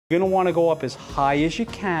You're going to want to go up as high as you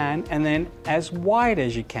can and then as wide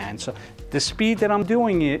as you can. So the speed that I'm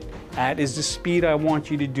doing it at is the speed I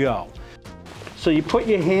want you to go. So you put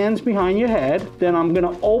your hands behind your head, then I'm going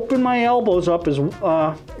to open my elbows up as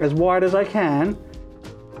wide as I can.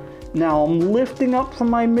 Now I'm lifting up from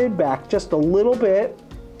my mid-back just a little bit,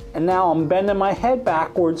 and now I'm bending my head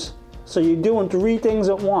backwards, so you're doing 3 things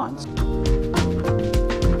at once.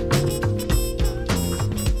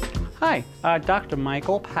 Hi, Dr.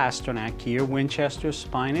 Michael Pasternack here, Winchester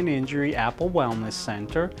Spine and Injury Apple Wellness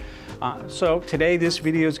Center. So today this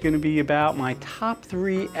video is going to be about my top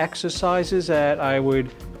 3 exercises that I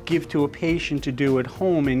would give to a patient to do at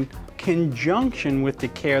home in conjunction with the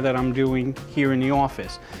care that I'm doing here in the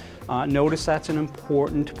office. Notice that's an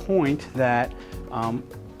important point that,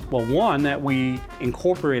 well, one, that we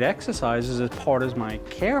incorporate exercises as part of my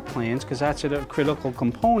care plans, because that's a critical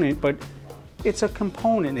component, but it's a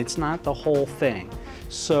component, it's not the whole thing.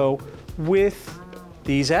 So with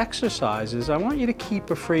these exercises, I want you to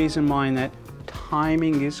keep a phrase in mind that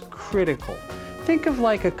timing is critical. Think of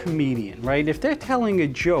like a comedian, right? If they're telling a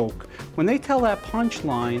joke, when they tell that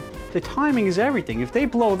punchline, the timing is everything. If they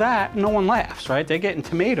blow that, no one laughs, right? They're getting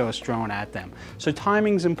tomatoes thrown at them. So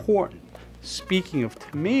timing's important. Speaking of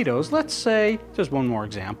tomatoes, let's say, just one more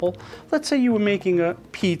example, let's say you were making a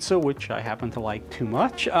pizza, which I happen to like too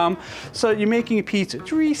much. So you're making a pizza,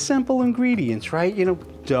 3 simple ingredients, right? You know,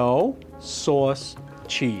 dough, sauce,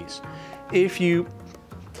 cheese. If you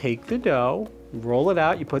take the dough, roll it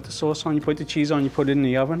out, you put the sauce on, you put the cheese on, you put it in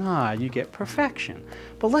the oven, you get perfection.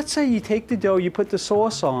 But let's say you take the dough, you put the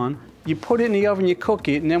sauce on, you put it in the oven, you cook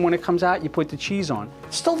it, and then when it comes out, you put the cheese on.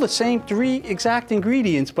 It's still the same 3 exact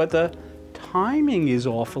ingredients, but the timing is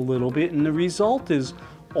off a little bit and the result is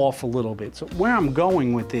off a little bit. So where I'm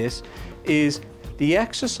going with this is the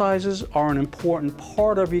exercises are an important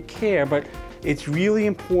part of your care, but it's really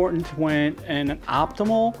important when in an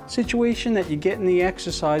optimal situation that you're getting the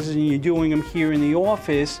exercises and you're doing them here in the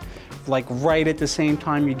office, like right at the same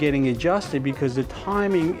time you're getting adjusted, because the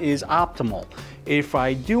timing is optimal. If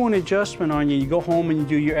I do an adjustment on you, you go home and you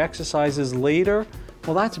do your exercises later,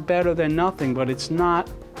 well, that's better than nothing, but it's not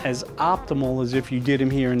as optimal as if you did them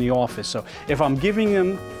here in the office. So if I'm giving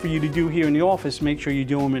them for you to do here in the office, make sure you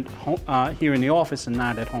do them at home, here in the office and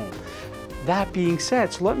not at home. That being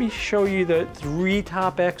said, so let me show you the 3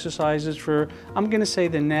 top exercises for, I'm going to say,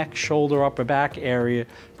 the neck, shoulder, upper back area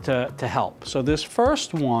to help. So this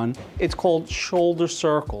first one, it's called shoulder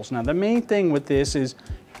circles. Now the main thing with this is,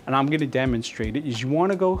 and I'm going to demonstrate it, is you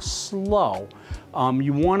want to go slow.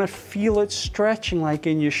 You want to feel it stretching like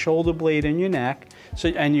in your shoulder blade and your neck. So,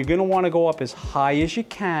 and you're going to want to go up as high as you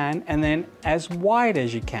can and then as wide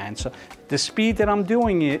as you can. So the speed that I'm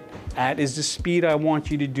doing it at is the speed I want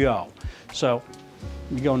you to go. So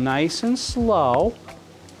you go nice and slow.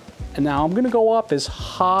 And now I'm going to go up as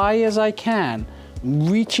high as I can,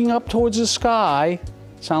 reaching up towards the sky.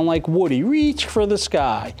 Sound like Woody. Reach for the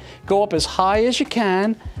sky. Go up as high as you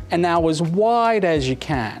can and now as wide as you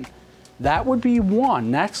can. That would be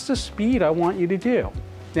 1. That's the speed I want you to do.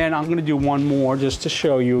 Then I'm going to do one more just to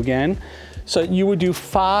show you again. So you would do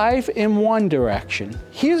 5 in one direction.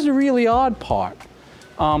 Here's the really odd part.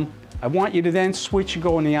 I want you to then switch and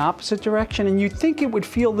go in the opposite direction, and you'd think it would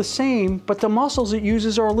feel the same, but the muscles it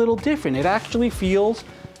uses are a little different. It actually feels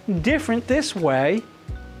different this way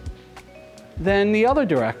than the other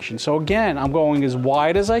direction. So again, I'm going as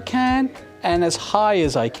wide as I can and as high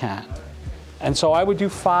as I can. And so I would do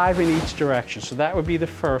 5 in each direction. So that would be the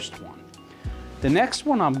first one. The next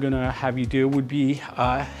one I'm going to have you do would be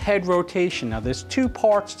head rotation. Now there's 2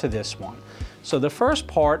 parts to this one. So the first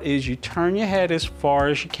part is you turn your head as far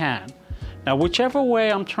as you can. Now whichever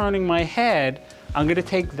way I'm turning my head, I'm going to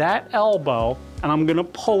take that elbow and I'm going to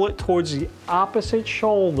pull it towards the opposite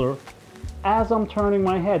shoulder as I'm turning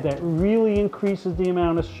my head. That really increases the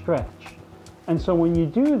amount of stretch. And so when you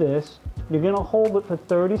do this, you're going to hold it for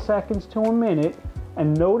 30 seconds to a minute.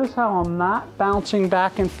 And notice how I'm not bouncing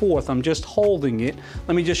back and forth, I'm just holding it.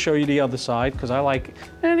 Let me just show you the other side, because I like,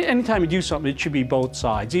 anytime you do something, it should be both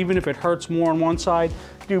sides. Even if it hurts more on one side,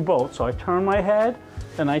 do both. So I turn my head,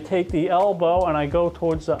 then I take the elbow and I go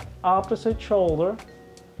towards the opposite shoulder,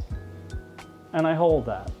 and I hold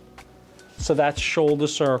that. So that's shoulder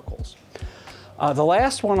circles. The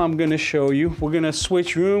last one I'm going to show you, we're going to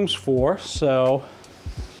switch rooms for, so.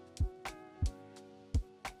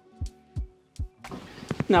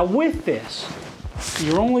 Now with this,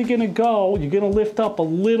 you're only going to go, you're going to lift up a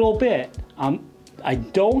little bit. I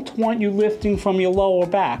don't want you lifting from your lower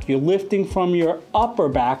back. You're lifting from your upper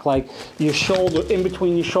back, like your shoulder, in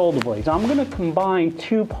between your shoulder blades. I'm going to combine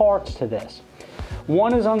 2 parts to this.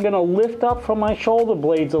 One is I'm going to lift up from my shoulder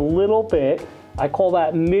blades a little bit. I call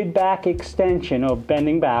that mid-back extension, or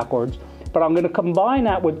bending backwards. But I'm going to combine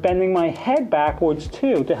that with bending my head backwards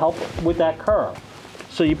too to help with that curve.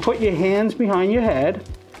 So you put your hands behind your head.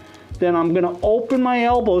 Then I'm going to open my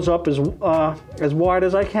elbows up as wide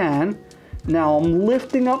as I can. Now I'm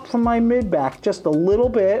lifting up from my mid-back just a little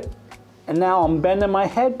bit. And now I'm bending my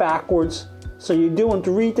head backwards. So you're doing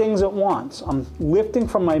three things at once. I'm lifting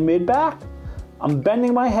from my mid-back. I'm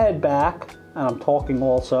bending my head back. And I'm talking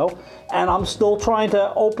also. And I'm still trying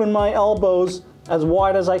to open my elbows as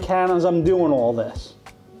wide as I can as I'm doing all this.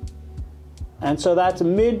 And so that's a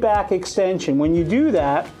mid-back extension. When you do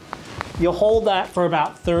that, you'll hold that for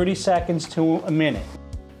about 30 seconds to a minute.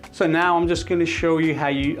 So now I'm just going to show you how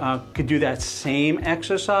you could do that same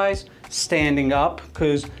exercise standing up,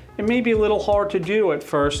 because it may be a little hard to do at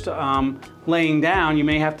first. Laying down, you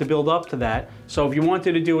may have to build up to that. So if you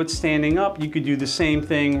wanted to do it standing up, you could do the same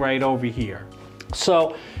thing right over here.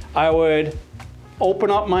 So I would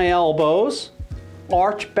open up my elbows,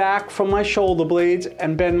 arch back from my shoulder blades,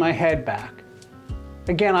 and bend my head back.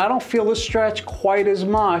 Again, I don't feel the stretch quite as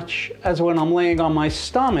much as when I'm laying on my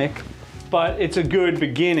stomach, but it's a good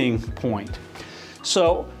beginning point.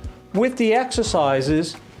 So with the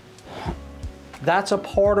exercises, that's a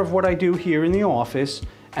part of what I do here in the office,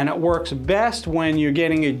 and it works best when you're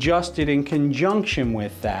getting adjusted in conjunction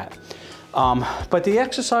with that. But the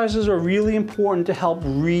exercises are really important to help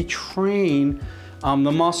retrain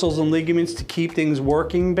the muscles and ligaments to keep things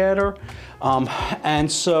working better.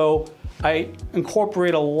 And so I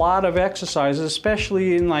incorporate a lot of exercises,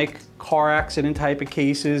 especially in like car accident type of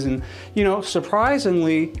cases. And you know,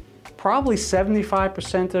 surprisingly, probably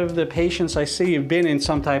 75% of the patients I see have been in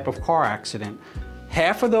some type of car accident.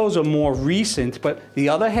 Half of those are more recent, but the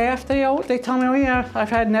other half, they tell me, oh yeah, I've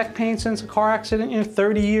had neck pain since a car accident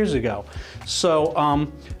 30 years ago. So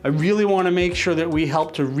I really want to make sure that we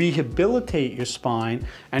help to rehabilitate your spine.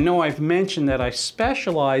 I know I've mentioned that I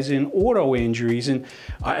specialize in auto injuries, and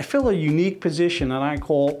I fill a unique position that I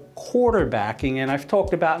call quarterbacking, and I've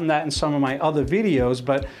talked about that in some of my other videos,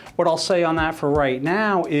 but what I'll say on that for right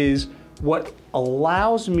now is what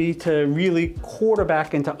allows me to really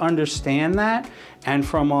quarterback and to understand that. And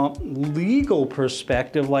from a legal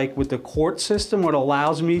perspective, like with the court system, what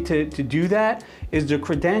allows me to do that is the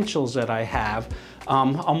credentials that I have.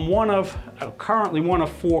 I'm currently one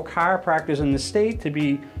of 4 chiropractors in the state to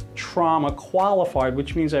be trauma qualified,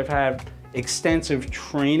 which means I've had extensive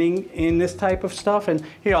training in this type of stuff. And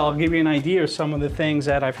here, I'll give you an idea of some of the things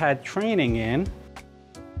that I've had training in.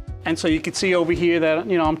 And so you can see over here that,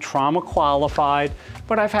 you know, I'm trauma qualified,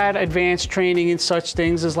 but I've had advanced training in such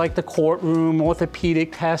things as like the courtroom,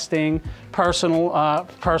 orthopedic testing,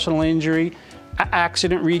 personal injury,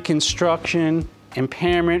 accident reconstruction,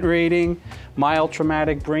 impairment rating, mild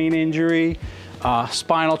traumatic brain injury,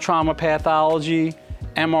 spinal trauma pathology,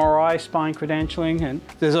 MRI, spine credentialing, and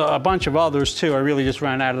there's a bunch of others too. I really just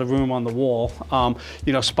ran out of the room on the wall.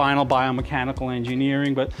 You know, spinal biomechanical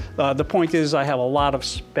engineering, but the point is I have a lot of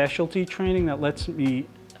specialty training that lets me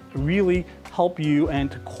really help you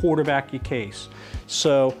and to quarterback your case.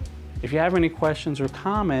 So if you have any questions or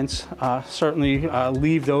comments, certainly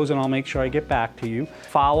leave those and I'll make sure I get back to you.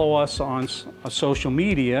 Follow us on social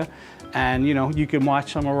media, and you know, you can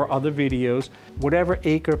watch some of our other videos. Whatever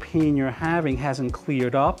ache or pain you're having hasn't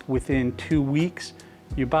cleared up within 2 weeks,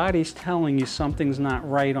 your body's telling you something's not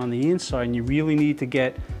right on the inside, and you really need to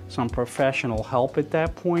get some professional help at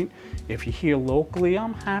that point. If you're here locally,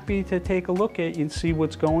 I'm happy to take a look at you and see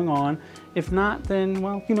what's going on. If not, then,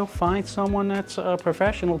 well, you know, find someone that's a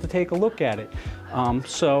professional to take a look at it.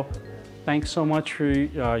 So thanks so much for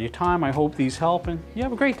your time. I hope these help, and you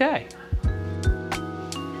have a great day.